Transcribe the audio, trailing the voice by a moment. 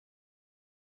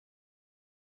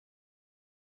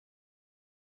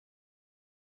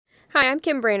Hi, I'm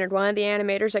Kim Brainerd, one of the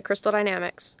animators at Crystal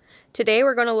Dynamics. Today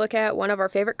we're going to look at one of our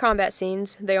favorite combat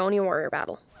scenes, the Oni Warrior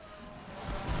Battle.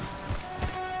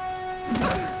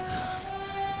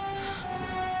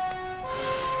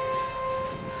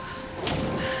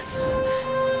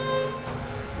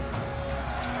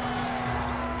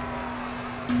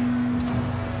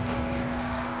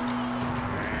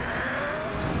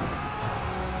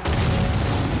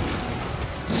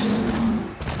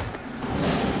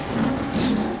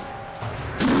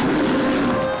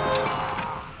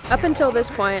 Up until this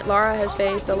point, Lara has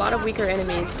faced a lot of weaker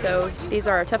enemies, so these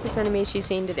are our toughest enemies she's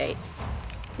seen to date.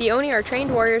 The Oni are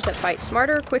trained warriors that fight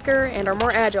smarter, quicker, and are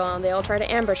more agile, and they'll try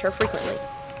to ambush her frequently.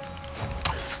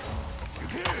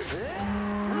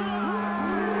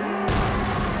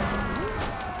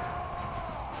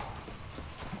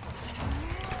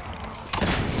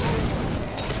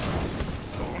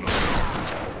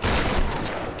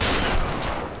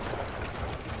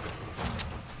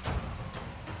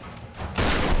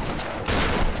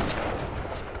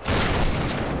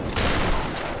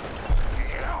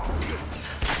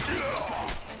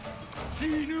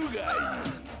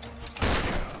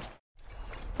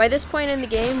 By this point in the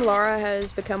game, Lara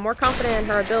has become more confident in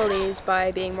her abilities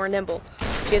by being more nimble.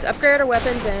 She has upgraded her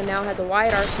weapons and now has a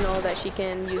wide arsenal that she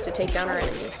can use to take down her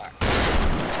enemies.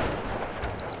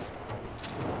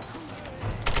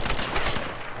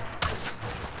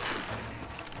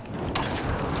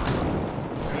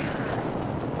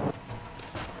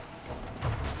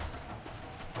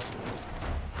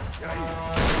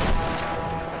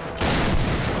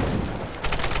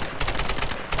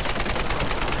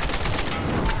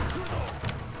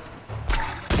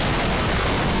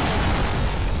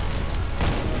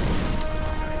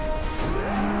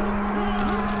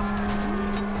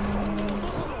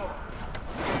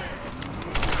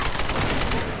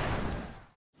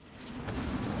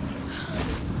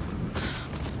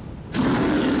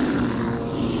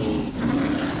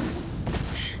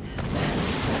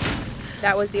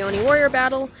 That was the Oni Warrior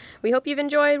Battle. We hope you've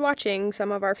enjoyed watching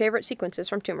some of our favorite sequences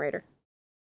from Tomb Raider.